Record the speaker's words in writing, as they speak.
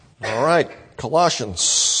All right,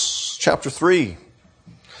 Colossians chapter 3.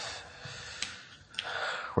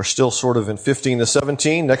 We're still sort of in 15 to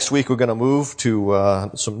 17. Next week we're going to move to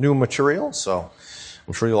some new material, so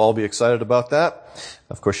I'm sure you'll all be excited about that.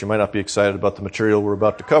 Of course, you might not be excited about the material we're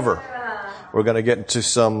about to cover. We're going to get into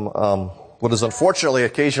some, what is unfortunately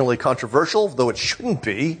occasionally controversial, though it shouldn't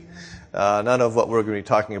be. None of what we're going to be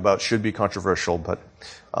talking about should be controversial, but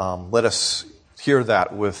let us hear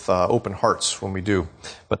that with open hearts when we do.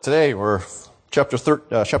 But today we're chapter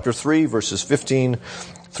 3, verses 15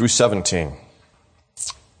 through 17.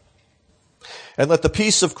 And let the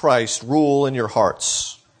peace of Christ rule in your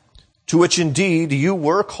hearts, to which indeed you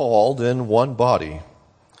were called in one body,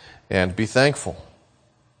 and be thankful.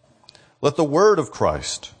 Let the word of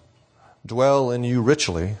Christ dwell in you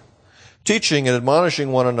richly, teaching and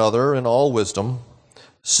admonishing one another in all wisdom,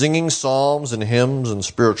 singing psalms and hymns and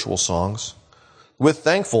spiritual songs, with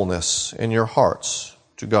thankfulness in your hearts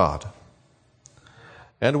to God.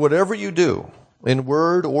 And whatever you do, in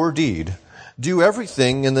word or deed, do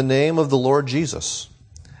everything in the name of the Lord Jesus,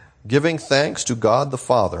 giving thanks to God the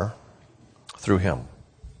Father through him.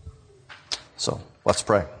 So, let's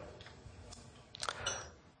pray.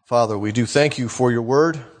 Father, we do thank you for your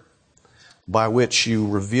word, by which you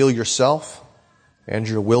reveal yourself and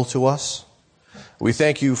your will to us. We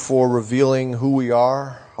thank you for revealing who we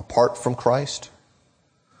are apart from Christ,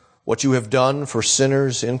 what you have done for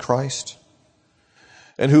sinners in Christ,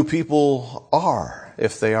 and who people are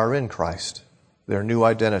if they are in Christ, their new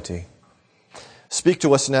identity. Speak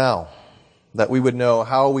to us now that we would know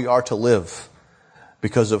how we are to live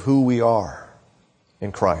because of who we are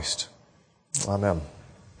in Christ. Amen.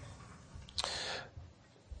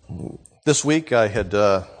 This week I had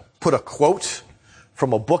put a quote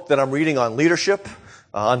from a book that I'm reading on leadership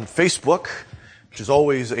on Facebook, which is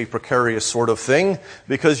always a precarious sort of thing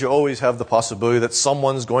because you always have the possibility that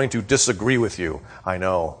someone's going to disagree with you. I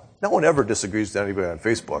know. No one ever disagrees with anybody on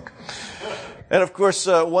Facebook. And of course,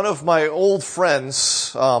 one of my old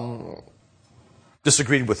friends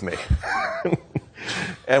disagreed with me.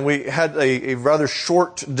 And we had a rather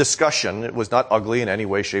short discussion. It was not ugly in any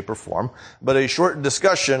way, shape, or form, but a short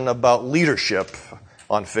discussion about leadership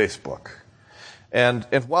on Facebook. And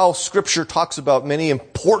while Scripture talks about many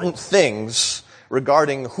important things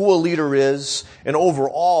regarding who a leader is and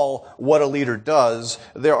overall what a leader does,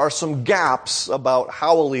 there are some gaps about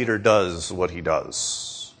how a leader does what he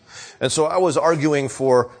does. And so I was arguing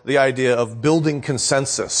for the idea of building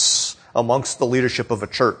consensus amongst the leadership of a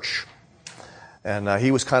church. And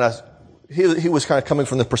he was kind of coming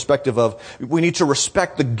from the perspective of we need to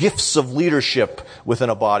respect the gifts of leadership within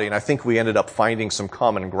a body, and I think we ended up finding some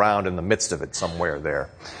common ground in the midst of it somewhere there.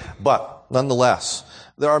 But nonetheless,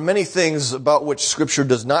 there are many things about which Scripture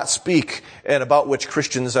does not speak and about which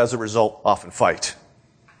Christians, as a result, often fight.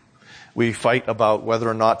 We fight about whether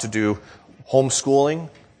or not to do homeschooling,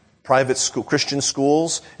 private school, Christian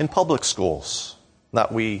schools, and public schools.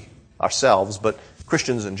 Not we ourselves, but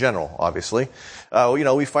Christians in general, obviously.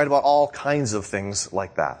 We fight about all kinds of things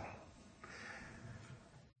like that.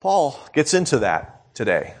 Paul gets into that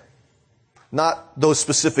today. Not those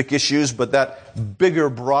specific issues, but that bigger,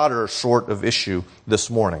 broader sort of issue this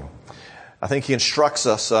morning. I think he instructs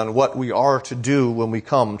us on what we are to do when we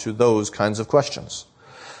come to those kinds of questions.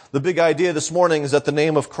 The big idea this morning is that the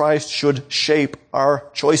name of Christ should shape our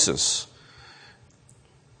choices.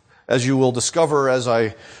 As you will discover as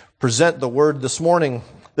I present the word this morning,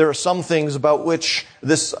 there are some things about which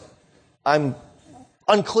I'm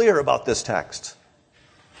unclear about this text.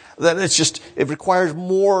 That it requires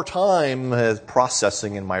more time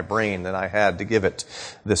processing in my brain than I had to give it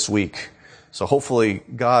this week. So hopefully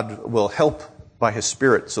God will help by His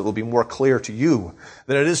Spirit so it will be more clear to you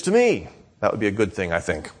than it is to me. That would be a good thing, I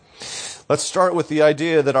think. Let's start with the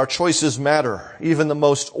idea that our choices matter, even the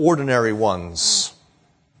most ordinary ones.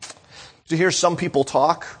 To hear some people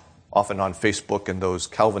talk, often on Facebook and those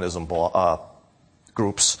Calvinism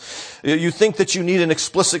groups, you think that you need an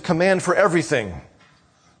explicit command for everything.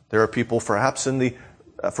 There are people, perhaps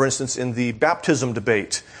for instance, in the baptism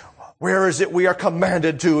debate. Where is it we are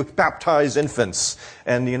commanded to baptize infants?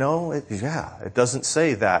 And it doesn't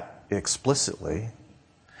say that explicitly.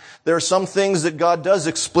 There are some things that God does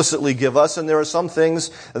explicitly give us, and there are some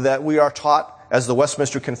things that we are taught, as the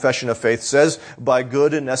Westminster Confession of Faith says, by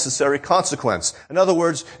good and necessary consequence. In other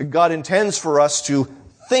words, God intends for us to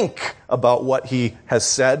think about what He has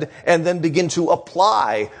said and then begin to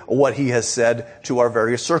apply what He has said to our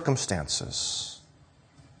various circumstances.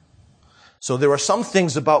 So there are some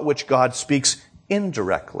things about which God speaks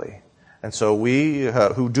indirectly. And so we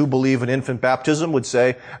who do believe in infant baptism would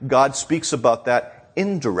say God speaks about that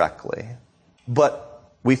indirectly. But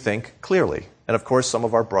we think clearly. And of course, some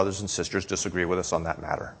of our brothers and sisters disagree with us on that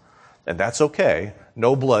matter. And that's okay.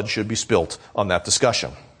 No blood should be spilt on that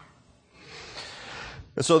discussion.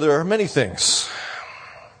 And so there are many things.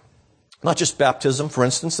 Not just baptism, for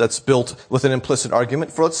instance, that's built with an implicit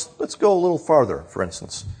argument. Let's go a little farther, for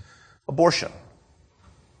instance. Abortion.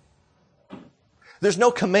 There's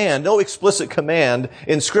no command, no explicit command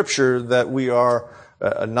in Scripture that we are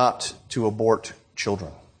not to abort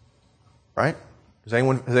children. Right? Has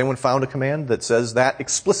anyone found a command that says that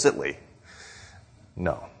explicitly?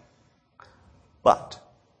 No. But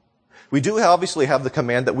we do obviously have the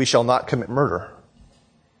command that we shall not commit murder.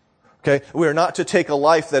 Okay? We are not to take a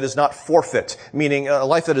life that is not forfeit, meaning a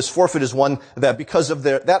life that is forfeit is one that because of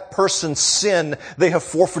that person's sin, they have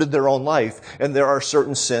forfeited their own life. And there are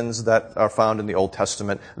certain sins that are found in the Old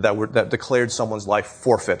Testament that declared someone's life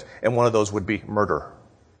forfeit. And one of those would be murder.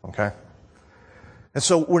 Okay? And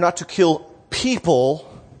so we're not to kill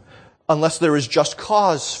people unless there is just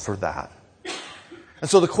cause for that. And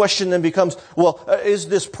so the question then becomes, well, is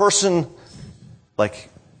this person, like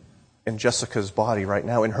in Jessica's body right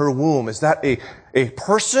now, in her womb, is that a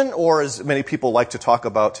person, or as many people like to talk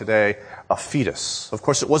about today, a fetus? Of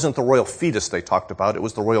course, it wasn't the royal fetus they talked about, it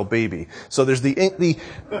was the royal baby. So there's the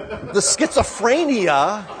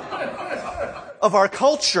schizophrenia of our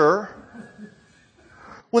culture.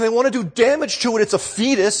 When they want to do damage to it, it's a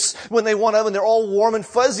fetus. When they're all warm and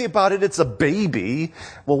fuzzy about it, it's a baby.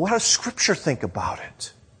 Well, what does Scripture think about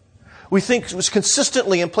it? We think it was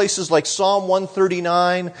consistently in places like Psalm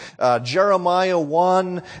 139, Jeremiah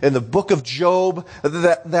 1, in the book of Job,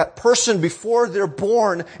 that person before they're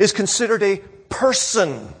born is considered a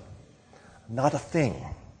person, not a thing.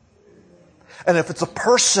 And if it's a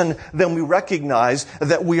person, then we recognize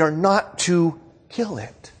that we are not to kill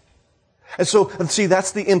it. And so, see,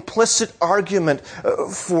 that's the implicit argument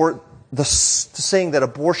for saying that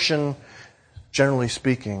abortion, generally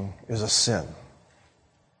speaking, is a sin.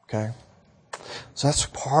 Okay? So that's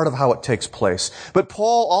part of how it takes place. But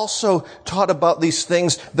Paul also taught about these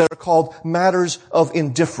things that are called matters of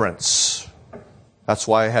indifference. That's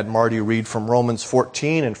why I had Marty read from Romans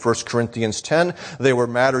 14 and 1 Corinthians 10. They were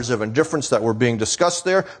matters of indifference that were being discussed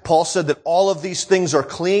there. Paul said that all of these things are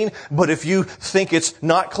clean, but if you think it's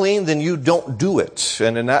not clean, then you don't do it.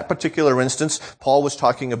 And in that particular instance, Paul was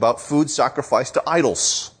talking about food sacrificed to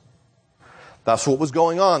idols. That's what was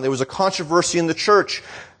going on. There was a controversy in the church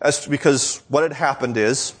because what had happened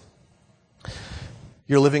is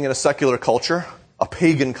you're living in a secular culture, a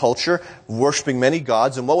pagan culture, worshiping many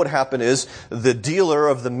gods, and what would happen is the dealer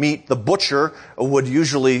of the meat, the butcher, would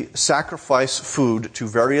usually sacrifice food to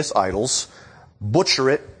various idols,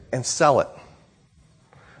 butcher it, and sell it.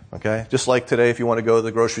 Okay? Just like today, if you want to go to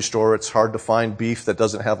the grocery store, it's hard to find beef that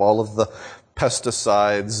doesn't have all of the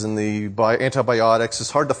pesticides and the antibiotics.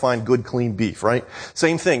 It's hard to find good, clean beef, right?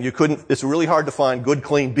 Same thing. It's really hard to find good,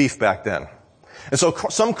 clean beef back then. And so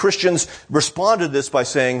some Christians responded to this by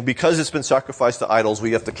saying, because it's been sacrificed to idols,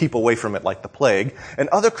 we have to keep away from it like the plague. And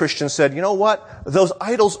other Christians said, you know what? Those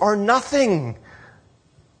idols are nothing.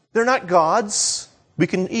 They're not gods. We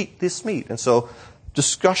can eat this meat. And so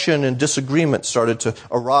discussion and disagreement started to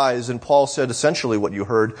arise. And Paul said essentially what you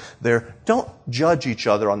heard there, don't judge each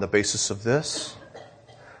other on the basis of this.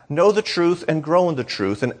 Know the truth and grow in the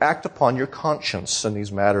truth and act upon your conscience in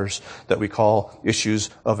these matters that we call issues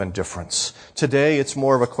of indifference. Today, it's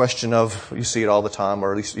more of a question of, you see it all the time,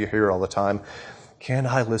 or at least you hear it all the time, can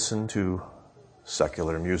I listen to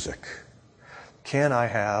secular music? Can I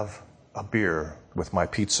have a beer with my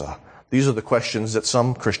pizza? These are the questions that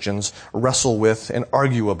some Christians wrestle with and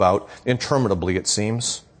argue about interminably, it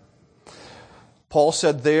seems. Paul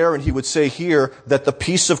said there, and he would say here, that the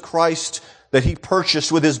peace of Christ that he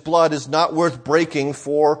purchased with his blood is not worth breaking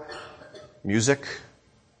for music,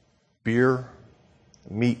 beer,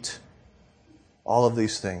 meat, all of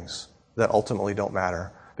these things that ultimately don't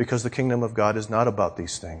matter, because the kingdom of God is not about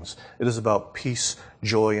these things. It is about peace,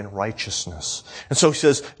 joy, and righteousness. And so he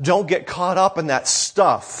says, don't get caught up in that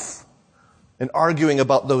stuff and arguing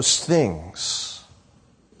about those things.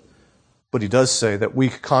 But he does say that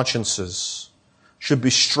weak consciences should be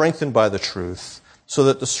strengthened by the truth, so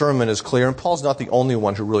that discernment is clear. And Paul's not the only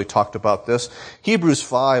one who really talked about this. Hebrews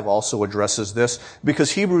 5 also addresses this,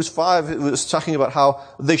 because Hebrews 5 was talking about how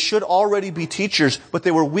they should already be teachers, but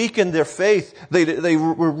they were weak in their faith. They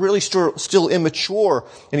were really still immature.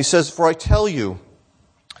 And he says, for I tell you,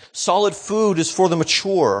 solid food is for the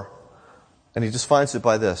mature. And he defines it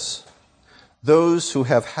by this: those who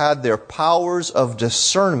have had their powers of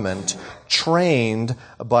discernment trained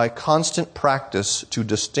by constant practice to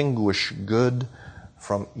distinguish good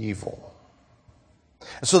from evil.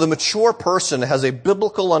 And so the mature person has a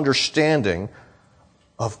biblical understanding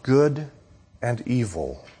of good and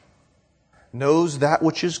evil. Knows that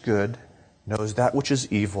which is good, knows that which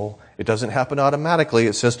is evil. It doesn't happen automatically.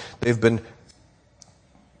 It says they've been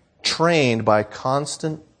trained by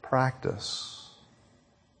constant practice.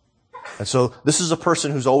 And so this is a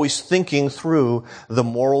person who's always thinking through the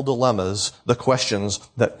moral dilemmas, the questions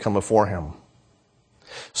that come before him.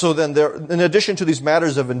 So then, in addition to these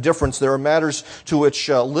matters of indifference, there are matters to which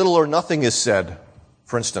little or nothing is said.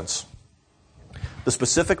 For instance, the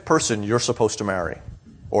specific person you're supposed to marry,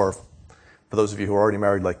 or for those of you who are already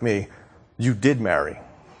married like me, you did marry.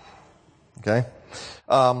 Okay?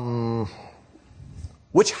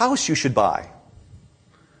 Which house you should buy.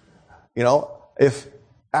 You know, if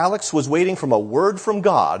Alex was waiting for a word from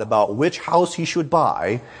God about which house he should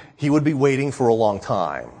buy, he would be waiting for a long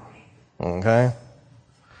time. Okay?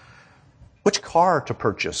 Which car to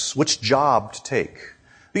purchase? Which job to take?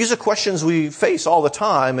 These are questions we face all the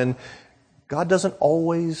time, and God doesn't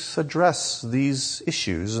always address these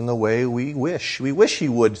issues in the way we wish. We wish He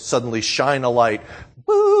would suddenly shine a light,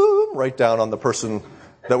 boom, right down on the person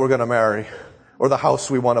that we're going to marry, or the house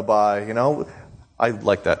we want to buy, you know. I'd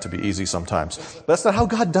like that to be easy sometimes. But that's not how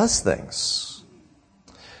God does things.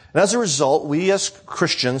 And as a result, we as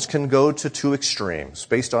Christians can go to two extremes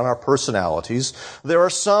based on our personalities. There are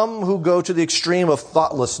some who go to the extreme of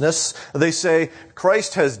thoughtlessness. They say,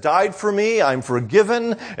 Christ has died for me, I'm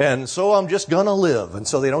forgiven, and so I'm just going to live. And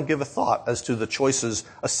so they don't give a thought as to the choices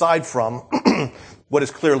aside from what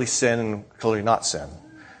is clearly sin and clearly not sin.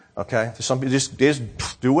 Okay? Some people just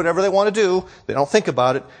do whatever they want to do. They don't think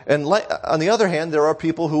about it. And on the other hand, there are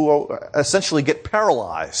people who essentially get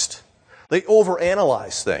paralyzed. They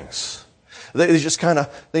overanalyze things. They just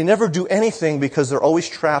they never do anything because they're always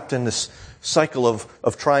trapped in this cycle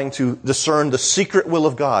of trying to discern the secret will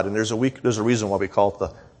of God. And there's a reason why we call it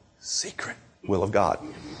the secret will of God.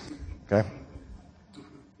 Okay?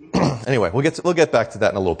 Anyway, we'll get back to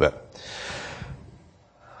that in a little bit.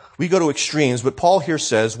 We go to extremes, but Paul here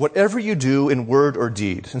says, whatever you do in word or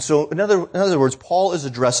deed. And so, in other words, Paul is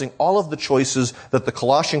addressing all of the choices that the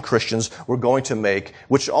Colossian Christians were going to make,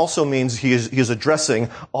 which also means he is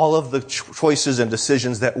addressing all of the choices and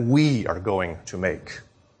decisions that we are going to make.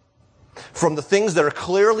 From the things that are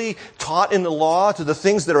clearly taught in the law, to the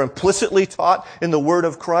things that are implicitly taught in the word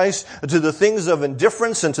of Christ, to the things of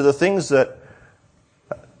indifference, and to the things that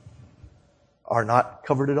are not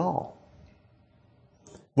covered at all.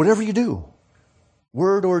 Whatever you do,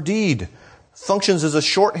 word or deed, functions as a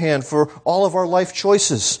shorthand for all of our life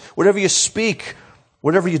choices. Whatever you speak,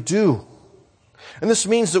 whatever you do. And this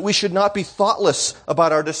means that we should not be thoughtless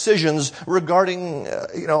about our decisions regarding,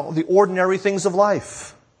 the ordinary things of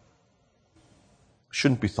life.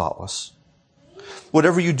 Shouldn't be thoughtless.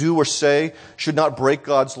 Whatever you do or say should not break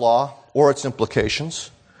God's law or its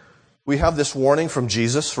implications. We have this warning from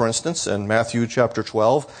Jesus, for instance, in Matthew chapter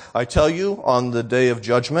 12. I tell you, on the day of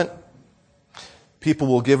judgment, people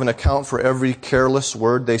will give an account for every careless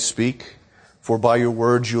word they speak. For by your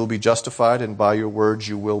words you will be justified, and by your words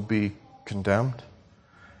you will be condemned.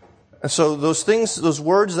 And so those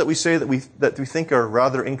words that we say that we think are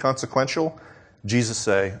rather inconsequential, Jesus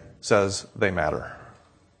says they matter.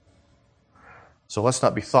 So let's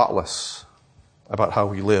not be thoughtless about how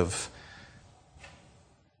we live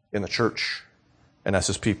in the church and as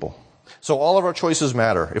His people. So all of our choices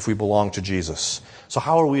matter if we belong to Jesus. So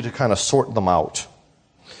how are we to kind of sort them out?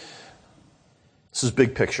 This is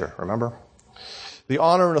big picture, remember? The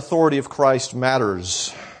honor and authority of Christ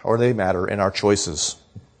matters, or they matter, in our choices.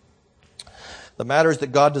 The matters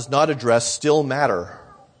that God does not address still matter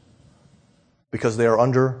because they are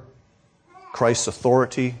under Christ's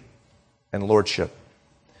authority and lordship.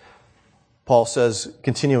 Paul says,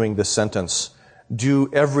 continuing this sentence, do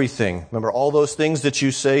everything. Remember, all those things that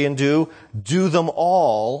you say and do them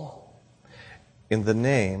all in the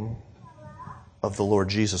name of the Lord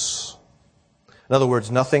Jesus. In other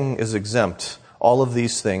words, nothing is exempt. All of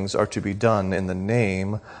these things are to be done in the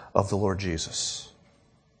name of the Lord Jesus.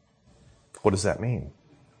 What does that mean?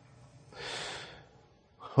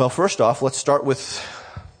 Well, first off, let's start with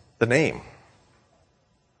the name.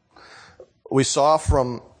 We saw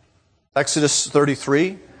from Exodus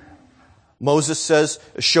 33, Moses says,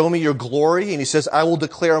 show me your glory. And he says, I will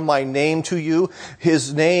declare my name to you.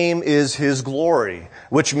 His name is His glory,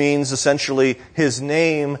 which means essentially His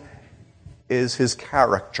name is His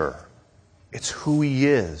character. It's who He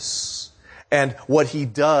is. And what He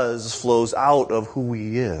does flows out of who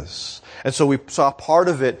He is. And so we saw part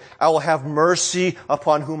of it. I will have mercy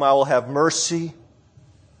upon whom I will have mercy.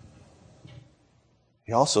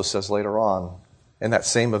 He also says later on, in that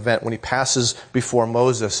same event when he passes before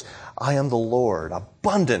Moses, I am the Lord,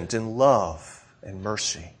 abundant in love and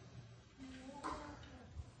mercy.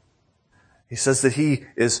 He says that he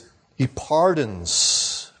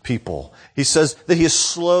pardons people. He says that he is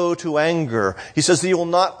slow to anger. He says that he will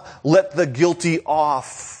not let the guilty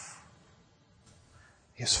off.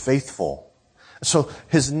 He is faithful. So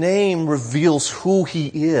his name reveals who he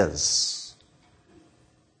is.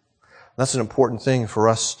 That's an important thing for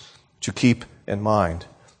us to keep in mind.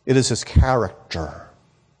 It is his character.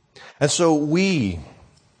 And so we,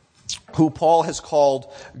 who Paul has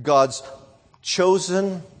called God's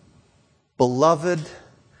chosen, beloved,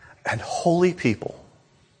 and holy people,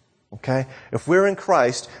 okay? If we're in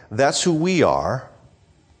Christ, that's who we are.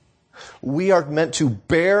 We are meant to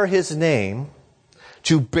bear his name,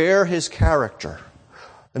 to bear his character,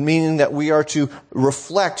 meaning that we are to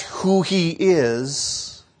reflect who he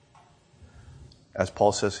is, as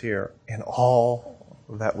Paul says here, in all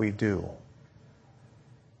that we do.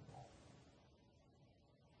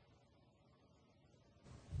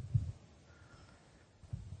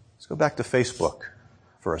 Let's go back to Facebook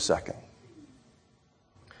for a second.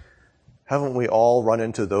 Haven't we all run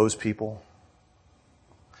into those people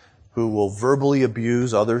who will verbally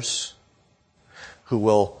abuse others, who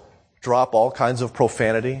will drop all kinds of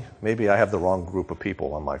profanity? Maybe I have the wrong group of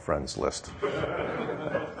people on my friends list.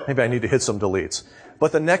 Maybe I need to hit some deletes.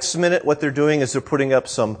 But the next minute, what they're doing is they're putting up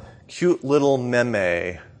some cute little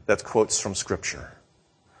meme that quotes from Scripture.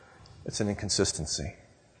 It's an inconsistency.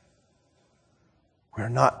 We are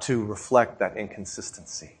not to reflect that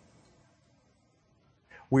inconsistency.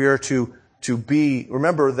 We are to be,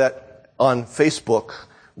 remember that on Facebook,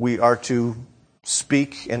 we are to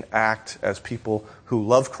speak and act as people who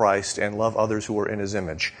love Christ and love others who are in his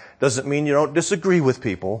image. Doesn't mean you don't disagree with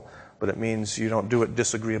people, but it means you don't do it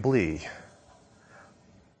disagreeably,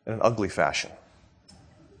 in an ugly fashion.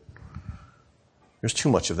 There's too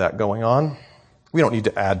much of that going on. We don't need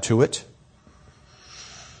to add to it.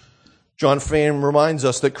 John Frame reminds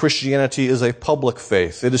us that Christianity is a public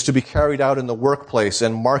faith. It is to be carried out in the workplace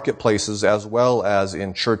and marketplaces as well as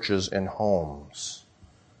in churches and homes.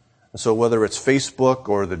 And so whether it's Facebook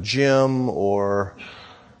or the gym or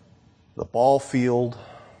the ball field,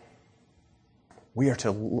 we are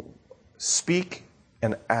to speak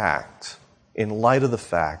and act in light of the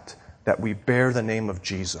fact that we bear the name of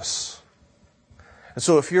Jesus. And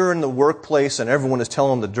so if you're in the workplace and everyone is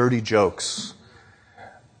telling the dirty jokes,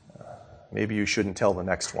 maybe you shouldn't tell the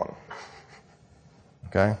next one.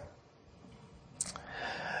 Okay?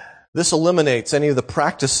 This eliminates any of the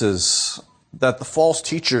practices that the false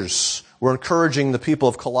teachers were encouraging the people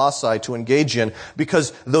of Colossae to engage in,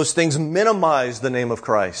 because those things minimize the name of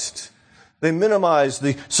Christ. They minimize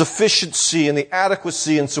the sufficiency and the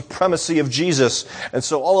adequacy and supremacy of Jesus. And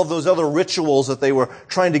so all of those other rituals that they were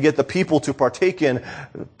trying to get the people to partake in,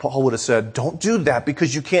 Paul would have said, don't do that,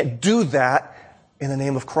 because you can't do that in the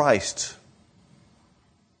name of Christ.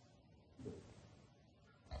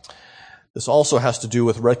 This also has to do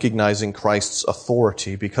with recognizing Christ's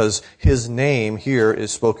authority, because his name here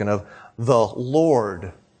is spoken of, the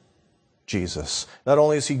Lord Jesus. Not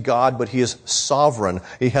only is he God, but he is sovereign.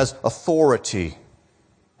 He has authority.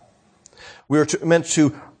 We are meant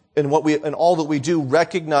to, in all that we do,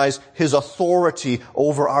 recognize his authority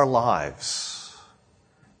over our lives.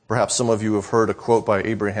 Perhaps some of you have heard a quote by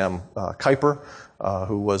Abraham Kuyper,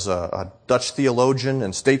 who was a Dutch theologian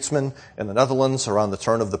and statesman in the Netherlands around the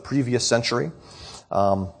turn of the previous century.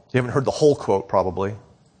 You haven't heard the whole quote, probably.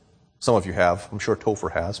 Some of you have. I'm sure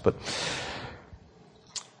Topher has. But,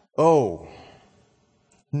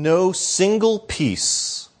 no single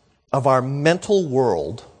piece of our mental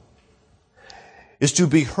world is to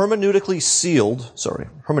be hermeneutically sealed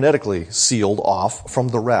off from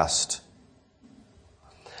the rest.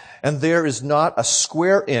 And there is not a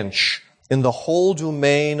square inch in the whole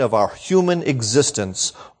domain of our human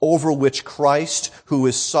existence over which Christ, who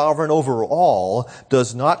is sovereign over all,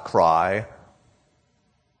 does not cry,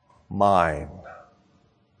 mine.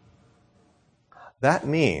 That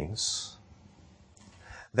means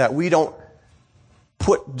that we don't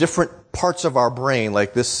put different parts of our brain,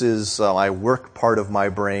 like this is my work part of my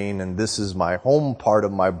brain, and this is my home part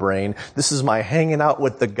of my brain, this is my hanging out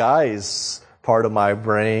with the guys part of my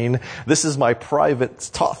brain, this is my private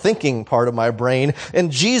thinking part of my brain,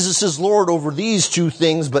 and Jesus is Lord over these two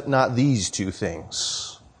things, but not these two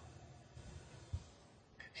things.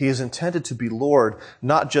 He is intended to be Lord,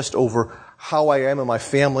 not just over how I am in my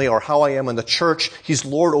family or how I am in the church. He's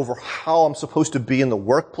Lord over how I'm supposed to be in the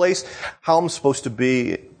workplace, how I'm supposed to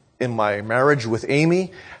be in my marriage with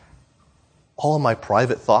Amy, all of my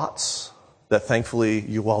private thoughts that thankfully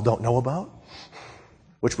you all don't know about.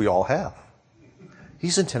 which we all have.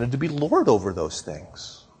 He's intended to be Lord over those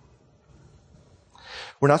things.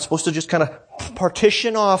 We're not supposed to just kind of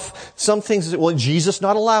partition off some things. Well, Jesus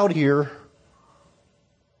not allowed here.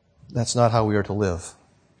 That's not how we are to live.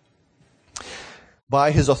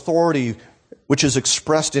 By his authority, which is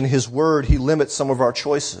expressed in his word, he limits some of our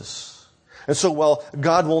choices. And so while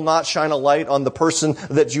God will not shine a light on the person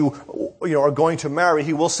that you are going to marry,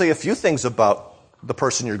 he will say a few things about the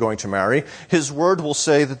person you're going to marry. His word will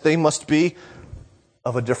say that they must be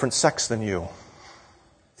of a different sex than you.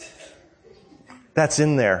 That's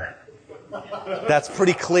in there. That's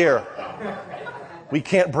pretty clear. We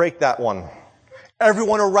can't break that one.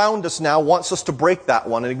 Everyone around us now wants us to break that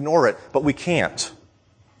one and ignore it, but we can't.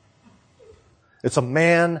 It's a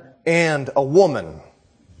man and a woman.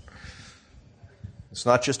 It's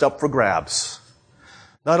not just up for grabs.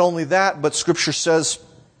 Not only that, but Scripture says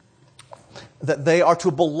that they are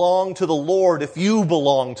to belong to the Lord if you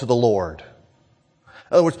belong to the Lord.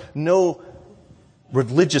 In other words, no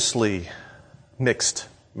religiously mixed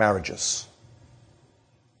marriages.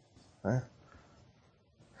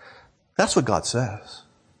 That's what God says.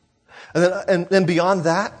 And then beyond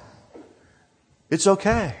that, it's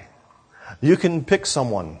okay. You can pick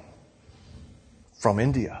someone from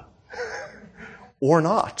India or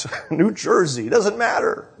not. New Jersey, doesn't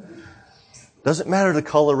matter. Doesn't matter the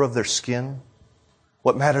color of their skin.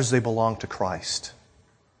 What matters, they belong to Christ.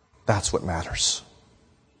 That's what matters.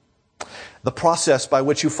 The process by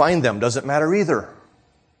which you find them doesn't matter either.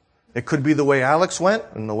 It could be the way Alex went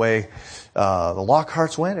and the way the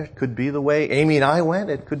Lockharts went. It could be the way Amy and I went.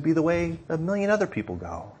 It could be the way a million other people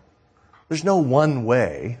go. There's no one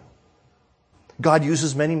way. God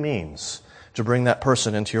uses many means to bring that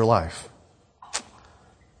person into your life.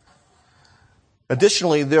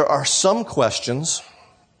 Additionally, there are some questions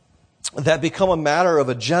that become a matter of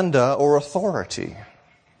agenda or authority.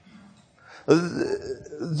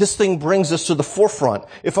 This thing brings us to the forefront.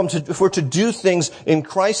 If we're to do things in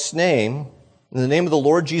Christ's name, in the name of the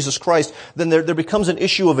Lord Jesus Christ, then there becomes an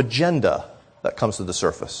issue of agenda that comes to the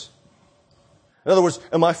surface. In other words,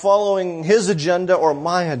 am I following his agenda or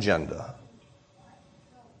my agenda?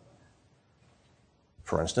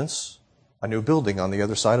 For instance, a new building on the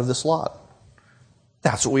other side of this lot.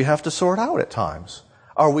 That's what we have to sort out at times.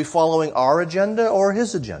 Are we following our agenda or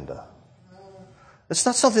his agenda? It's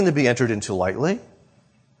not something to be entered into lightly.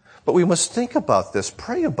 But we must think about this,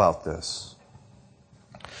 pray about this.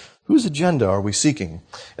 Whose agenda are we seeking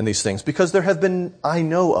in these things? Because there have been, I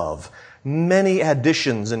know of, many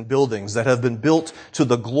additions and buildings that have been built to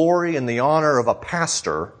the glory and the honor of a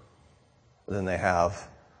pastor than they have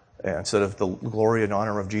instead of the glory and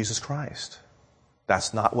honor of Jesus Christ.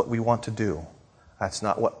 That's not what we want to do. That's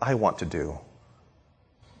not what I want to do.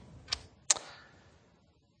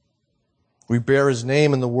 We bear his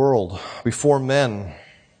name in the world before men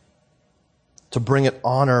to bring it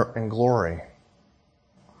honor and glory.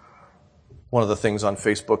 One of the things on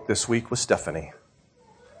Facebook this week was Stephanie,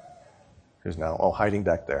 who's now hiding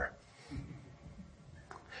back there.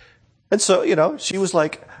 And so, she was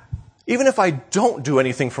like, even if I don't do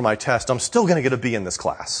anything for my test, I'm still going to get a B in this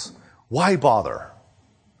class. Why bother?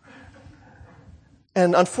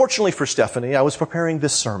 And unfortunately for Stephanie, I was preparing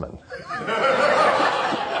this sermon.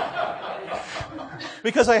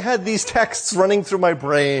 Because I had these texts running through my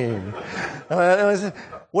brain. And I said,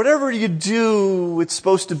 whatever you do, it's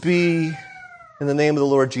supposed to be in the name of the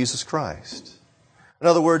Lord Jesus Christ. In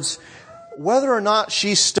other words, whether or not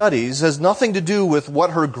she studies has nothing to do with what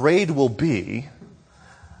her grade will be,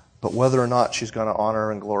 but whether or not she's going to honor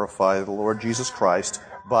and glorify the Lord Jesus Christ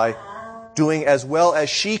by doing as well as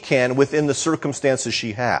she can within the circumstances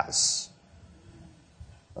she has.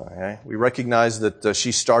 Okay. We recognize that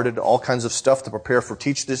she started all kinds of stuff to prepare for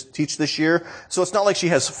teach this year. So it's not like she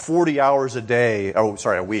has 40 hours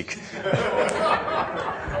a week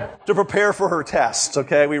to prepare for her test.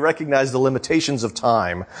 Okay. We recognize the limitations of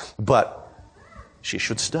time, but she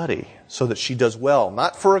should study so that she does well,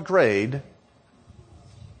 not for a grade,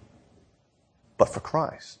 but for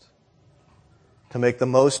Christ, to make the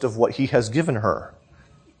most of what he has given her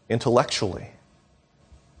intellectually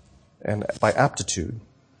and by aptitude.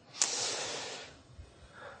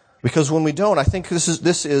 Because when we don't, I think this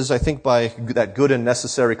is by that good and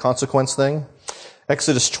necessary consequence thing.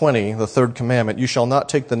 Exodus 20, the third commandment, you shall not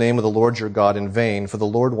take the name of the Lord your God in vain, for the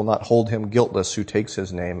Lord will not hold him guiltless who takes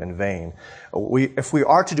his name in vain. If we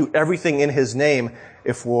are to do everything in his name,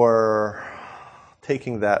 if we're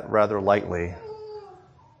taking that rather lightly,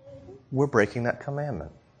 we're breaking that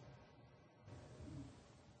commandment.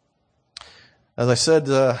 As I said,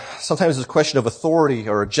 sometimes it's a question of authority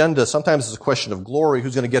or agenda. Sometimes it's a question of glory.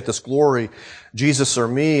 Who's going to get this glory, Jesus or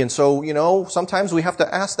me? And so, sometimes we have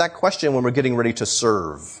to ask that question when we're getting ready to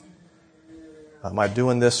serve. Am I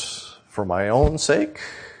doing this for my own sake,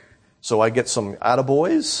 so I get some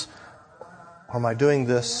attaboys? Or am I doing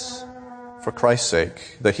this for Christ's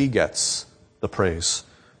sake, that He gets the praise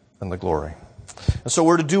and the glory? And so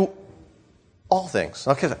we're to do all things.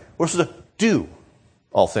 Okay, we're supposed to do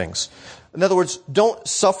all things. In other words, don't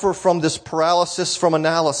suffer from this paralysis from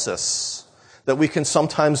analysis that we can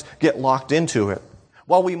sometimes get locked into it.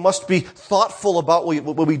 While we must be thoughtful about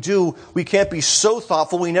what we do, we can't be so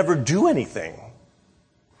thoughtful we never do anything.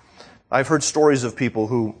 I've heard stories of people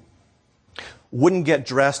who wouldn't get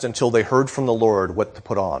dressed until they heard from the Lord what to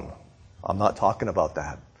put on. I'm not talking about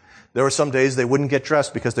that. There were some days they wouldn't get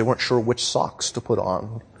dressed because they weren't sure which socks to put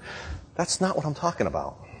on. That's not what I'm talking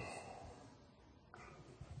about.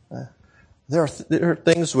 There are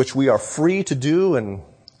things which we are free to do, and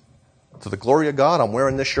to the glory of God, I'm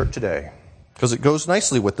wearing this shirt today because it goes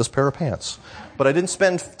nicely with this pair of pants. But I didn't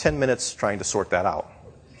spend 10 minutes trying to sort that out.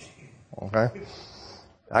 Okay?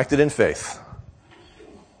 Acted in faith.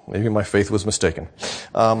 Maybe my faith was mistaken.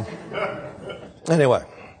 Anyway,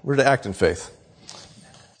 we're to act in faith.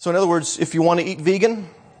 So in other words, if you want to eat vegan,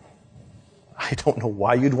 I don't know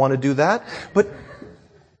why you'd want to do that, but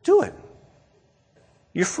do it.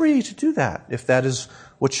 You're free to do that if that is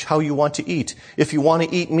how you want to eat. If you want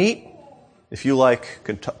to eat meat, if you like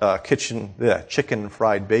chicken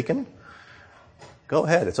fried bacon, go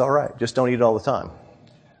ahead. It's all right. Just don't eat it all the time.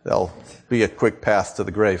 That'll be a quick path to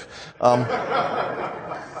the grave.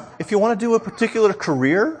 If you want to do a particular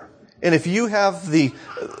career, and if you have the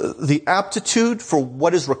aptitude for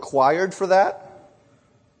what is required for that,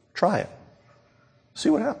 try it. See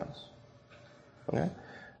what happens. Okay?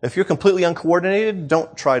 If you're completely uncoordinated,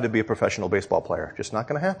 don't try to be a professional baseball player. Just not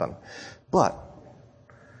going to happen. But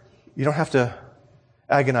you don't have to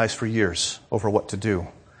agonize for years over what to do.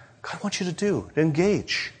 God wants you to do.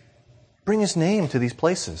 Engage. Bring His name to these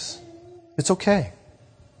places. It's okay.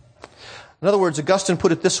 In other words, Augustine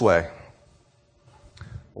put it this way.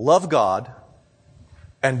 Love God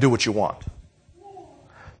and do what you want.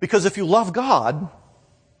 Because if you love God,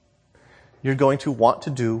 you're going to want to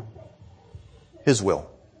do His will.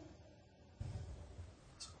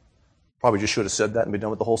 Probably just should have said that and be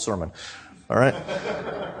done with the whole sermon. All right?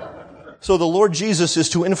 So the Lord Jesus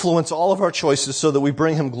is to influence all of our choices so that we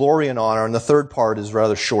bring Him glory and honor. And the third part is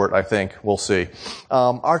rather short, I think. We'll see.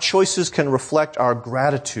 Our choices can reflect our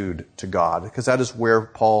gratitude to God, because that is where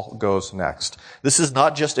Paul goes next. This is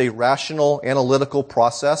not just a rational, analytical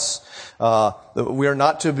process. We are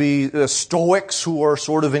not to be Stoics who are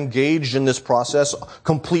sort of engaged in this process,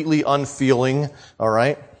 completely unfeeling. All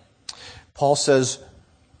right? Paul says,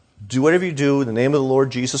 do whatever you do in the name of the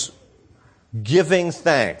Lord Jesus, giving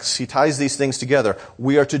thanks. He ties these things together.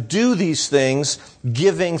 We are to do these things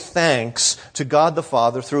giving thanks to God the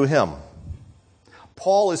Father through Him.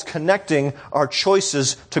 Paul is connecting our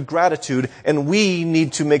choices to gratitude, and we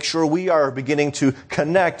need to make sure we are beginning to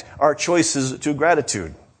connect our choices to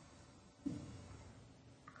gratitude.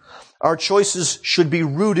 Our choices should be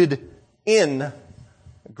rooted in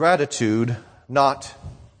gratitude, not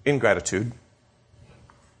ingratitude.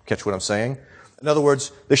 Catch what I'm saying? In other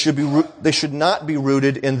words, they should not be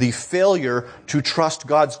rooted in the failure to trust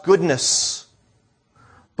God's goodness,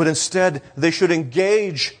 but instead they should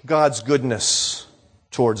engage God's goodness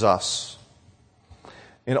towards us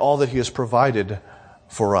in all that He has provided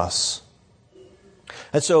for us.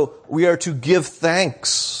 And so we are to give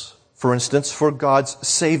thanks, for instance, for God's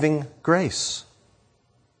saving grace.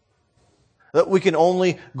 That we can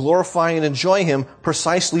only glorify and enjoy Him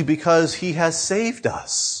precisely because He has saved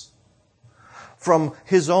us from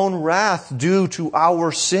His own wrath due to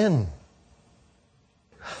our sin.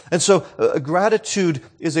 And so gratitude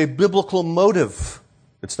is a biblical motive.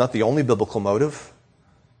 It's not the only biblical motive,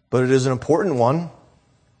 but it is an important one.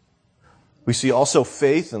 We see also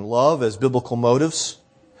faith and love as biblical motives,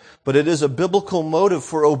 but it is a biblical motive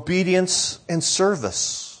for obedience and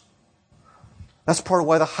service. That's part of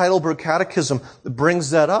why the Heidelberg Catechism brings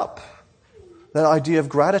that up, that idea of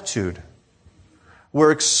gratitude.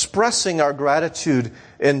 We're expressing our gratitude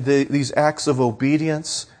in these acts of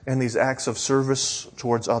obedience and these acts of service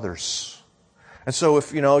towards others. And so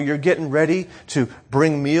if, you're getting ready to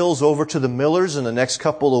bring meals over to the Millers in the next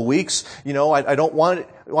couple of weeks, I don't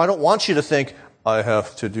want you to think, I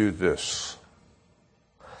have to do this.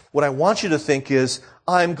 What I want you to think is,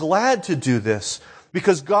 I'm glad to do this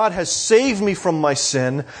because God has saved me from my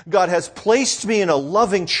sin. God has placed me in a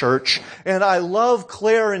loving church, and I love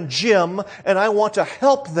Claire and Jim, and I want to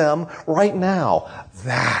help them right now.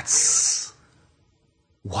 That's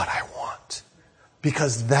what I want.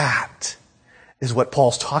 Because that is what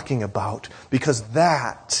Paul's talking about. Because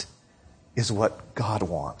that is what God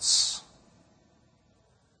wants.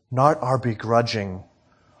 Not our begrudging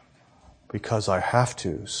because I have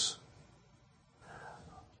to's,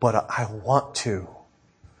 but I want to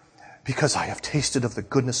because I have tasted of the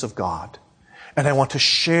goodness of God, and I want to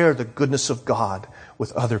share the goodness of God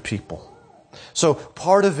with other people. So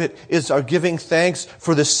part of it is our giving thanks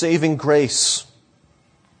for the saving grace.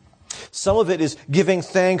 Some of it is giving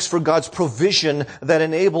thanks for God's provision that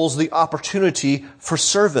enables the opportunity for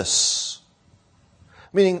service.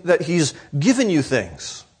 Meaning that He's given you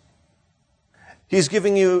things. He's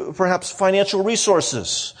giving you perhaps financial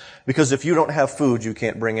resources. Because if you don't have food, you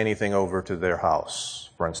can't bring anything over to their house,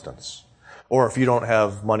 for instance. Or if you don't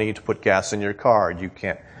have money to put gas in your car, you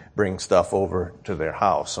can't bring stuff over to their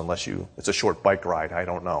house unless it's a short bike ride. I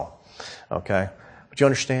don't know. Okay? But you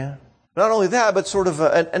understand? Not only that, but sort of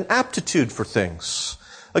an aptitude for things.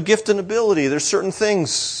 A gift and ability. There's certain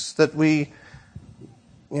things that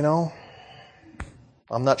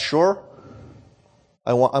I'm not sure.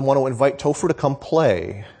 I want to invite Topher to come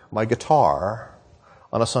play my guitar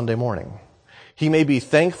on a Sunday morning. He may be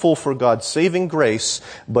thankful for God's saving grace,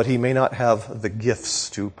 but he may not have the gifts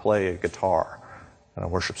to play a guitar in a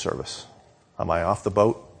worship service. Am I off the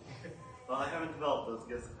boat? Well, I haven't developed those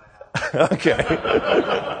gifts if I have. Okay.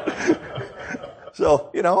 So,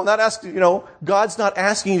 I'm not asking, God's not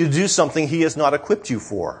asking you to do something He has not equipped you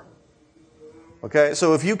for. Okay?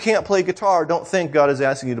 So if you can't play guitar, don't think God is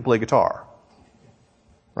asking you to play guitar.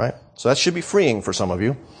 Right? So that should be freeing for some of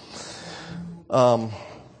you. I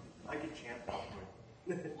can chant.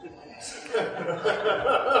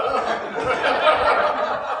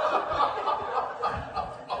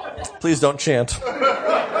 Please don't chant.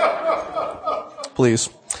 Please.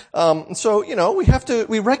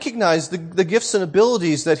 We recognize the gifts and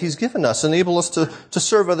abilities that He's given us, enable us to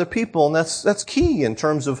serve other people, and that's key in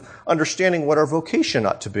terms of understanding what our vocation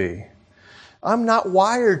ought to be. I'm not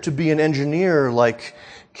wired to be an engineer like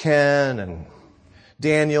Ken and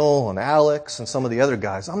Daniel and Alex and some of the other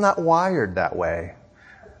guys. I'm not wired that way.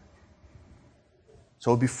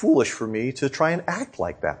 So it would be foolish for me to try and act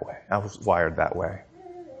like that way. I was wired that way.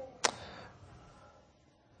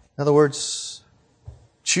 In other words,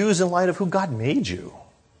 choose in light of who God made you.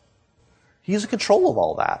 He's in control of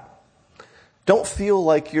all that. Don't feel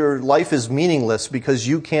like your life is meaningless because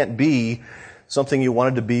you can't be something you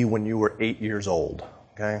wanted to be when you were 8 years old.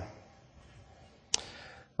 Okay?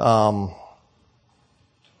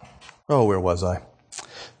 Where was I?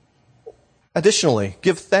 Additionally,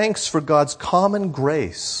 give thanks for God's common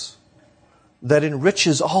grace that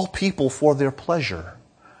enriches all people for their pleasure.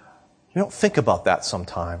 You don't think about that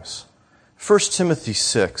sometimes. 1 Timothy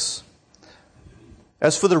 6.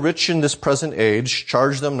 As for the rich in this present age,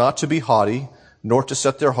 charge them not to be haughty, nor to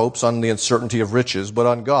set their hopes on the uncertainty of riches, but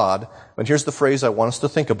on God. And here's the phrase I want us to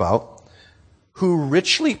think about. Who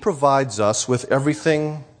richly provides us with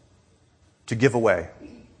everything to give away.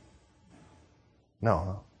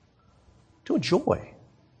 No. To enjoy.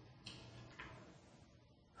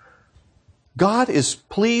 God is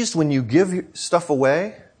pleased when you give stuff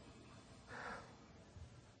away,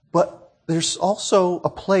 but there's also a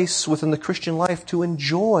place within the Christian life to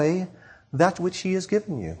enjoy that which He has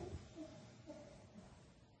given you.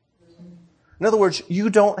 In other words, you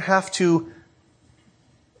don't have to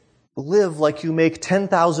live like you make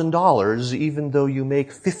 $10,000 even though you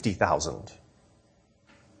make $50,000.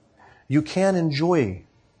 You can enjoy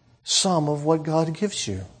some of what God gives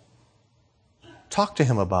you. Talk to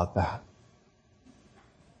Him about that.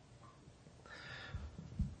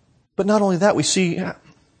 But not only that, we see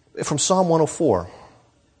from Psalm 104,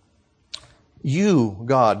 you,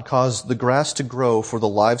 God, caused the grass to grow for the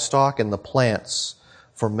livestock and the plants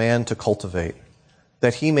for man to cultivate,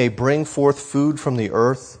 that he may bring forth food from the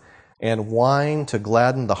earth and wine to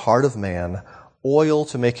gladden the heart of man, oil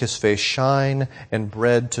to make his face shine, and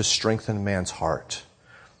bread to strengthen man's heart.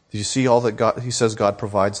 Did you see all that He says God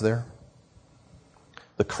provides there?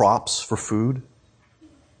 The crops for food.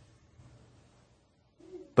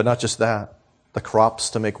 But not just that. The crops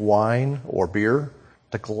to make wine or beer,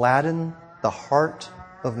 to gladden the heart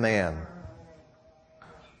of man.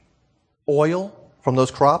 Oil from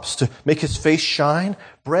those crops to make his face shine.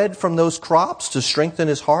 Bread from those crops to strengthen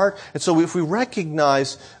his heart. And so if we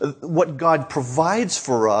recognize what God provides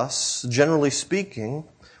for us, generally speaking,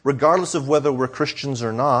 regardless of whether we're Christians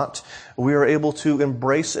or not, we are able to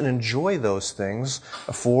embrace and enjoy those things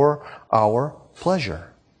for our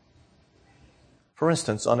pleasure. For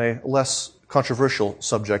instance, on a less controversial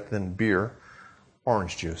subject than beer,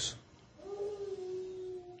 orange juice.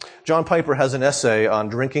 John Piper has an essay on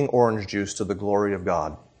drinking orange juice to the glory of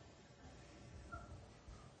God.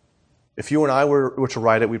 If you and I were to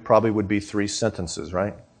write it, we probably would be 3 sentences,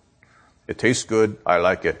 right? It tastes good. I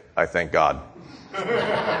like it. I thank God.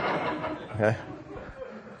 Okay?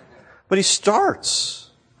 But he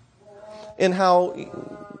starts in how,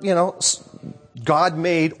 God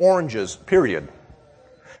made oranges, period.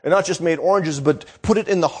 And not just made oranges, but put it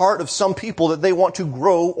in the heart of some people that they want to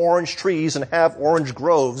grow orange trees and have orange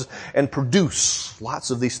groves and produce lots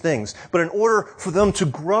of these things. But in order for them to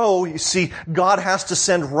grow, you see, God has to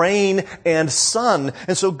send rain and sun.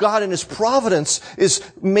 And so God in His providence is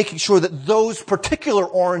making sure that those particular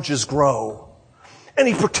oranges grow. And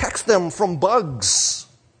He protects them from bugs.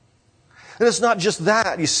 And it's not just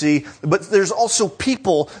that, you see, but there's also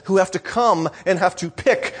people who have to come and have to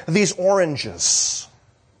pick these oranges.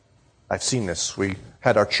 I've seen this. We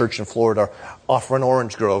had our church in Florida offer an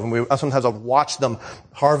orange grove, and sometimes I've watched them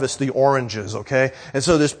harvest the oranges, okay? And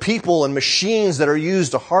so there's people and machines that are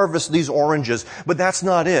used to harvest these oranges, but that's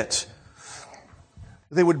not it.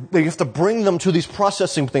 They have to bring them to these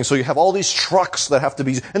processing things. So you have all these trucks that have to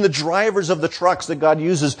be, and the drivers of the trucks that God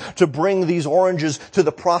uses to bring these oranges to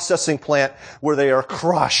the processing plant where they are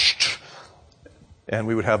crushed. And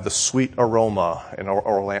we would have the sweet aroma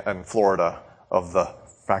in Florida of the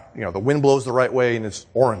fact, the wind blows the right way and it's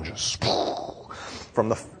oranges from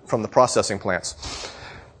the processing plants.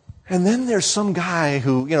 And then there's some guy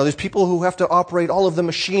who, there's people who have to operate all of the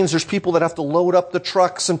machines. There's people that have to load up the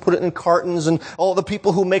trucks and put it in cartons, and all the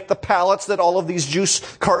people who make the pallets that all of these juice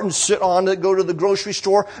cartons sit on that go to the grocery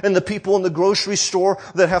store, and the people in the grocery store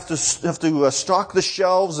that have to stock the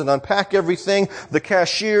shelves and unpack everything, the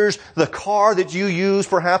cashiers, the car that you use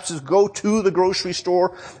perhaps is go to the grocery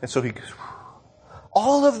store. And so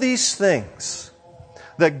all of these things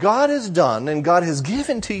that God has done and God has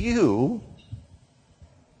given to you.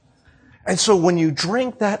 And so when you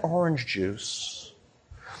drink that orange juice,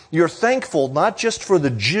 you're thankful not just for the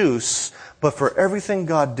juice, but for everything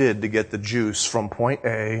God did to get the juice from point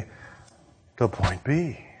A to point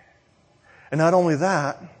B. And not only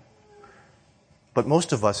that, but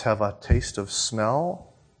most of us have a sense of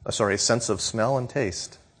smell and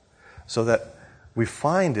taste. So that we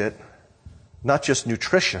find it not just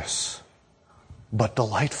nutritious, but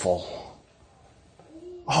delightful.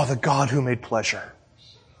 Oh, the God who made pleasure.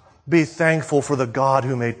 Be thankful for the God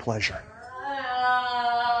who made pleasure.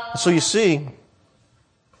 So you see,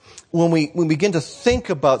 when we begin to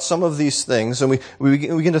think about some of these things, and we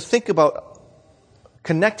begin to think about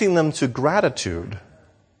connecting them to gratitude,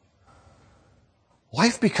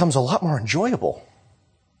 life becomes a lot more enjoyable.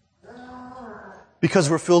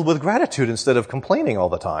 Because we're filled with gratitude instead of complaining all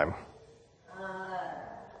the time.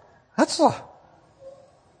 That's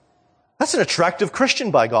an attractive Christian,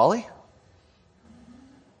 by golly.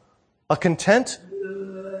 A content,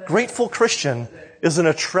 grateful Christian is an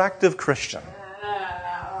attractive Christian.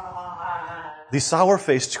 The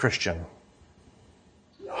sour-faced Christian,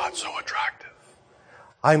 not so attractive.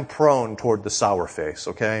 I'm prone toward the sour face,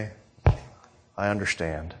 okay? I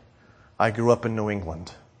understand. I grew up in New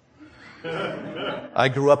England. I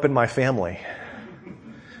grew up in my family.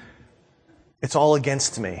 It's all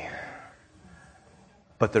against me.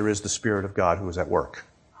 But there is the Spirit of God who is at work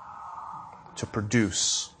to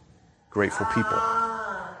produce grateful people.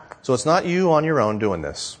 So it's not you on your own doing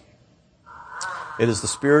this. It is the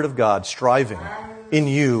Spirit of God striving in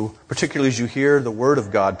you, particularly as you hear the Word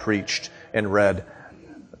of God preached and read,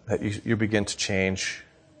 that you begin to change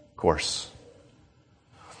course.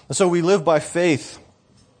 And so we live by faith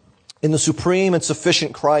in the supreme and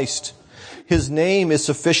sufficient Christ. His name is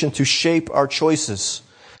sufficient to shape our choices.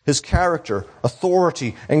 His character,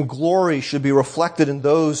 authority, and glory should be reflected in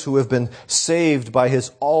those who have been saved by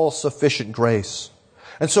His all-sufficient grace.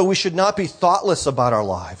 And so we should not be thoughtless about our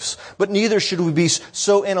lives, but neither should we be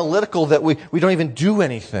so analytical that we don't even do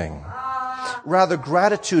anything. Rather,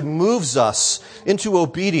 gratitude moves us into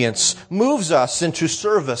obedience, moves us into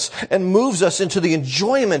service, and moves us into the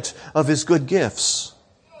enjoyment of His good gifts.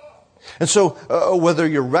 And so, whether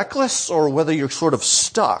you're reckless or whether you're sort of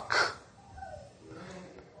stuck,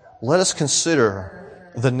 let us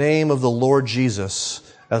consider the name of the Lord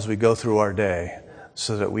Jesus as we go through our day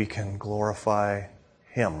so that we can glorify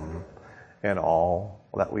Him in all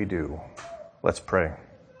that we do. Let's pray.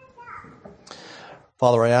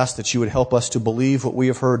 Father, I ask that You would help us to believe what we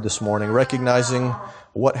have heard this morning, recognizing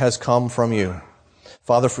what has come from You.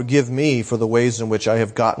 Father, forgive me for the ways in which I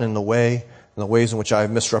have gotten in the way and the ways in which I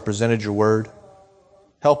have misrepresented your word.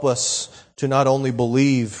 Help us to not only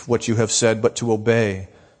believe what you have said, but to obey,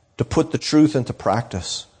 to put the truth into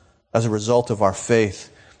practice as a result of our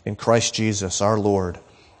faith in Christ Jesus, our Lord,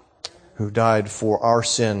 who died for our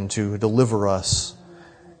sin to deliver us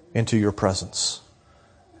into your presence.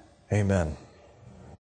 Amen.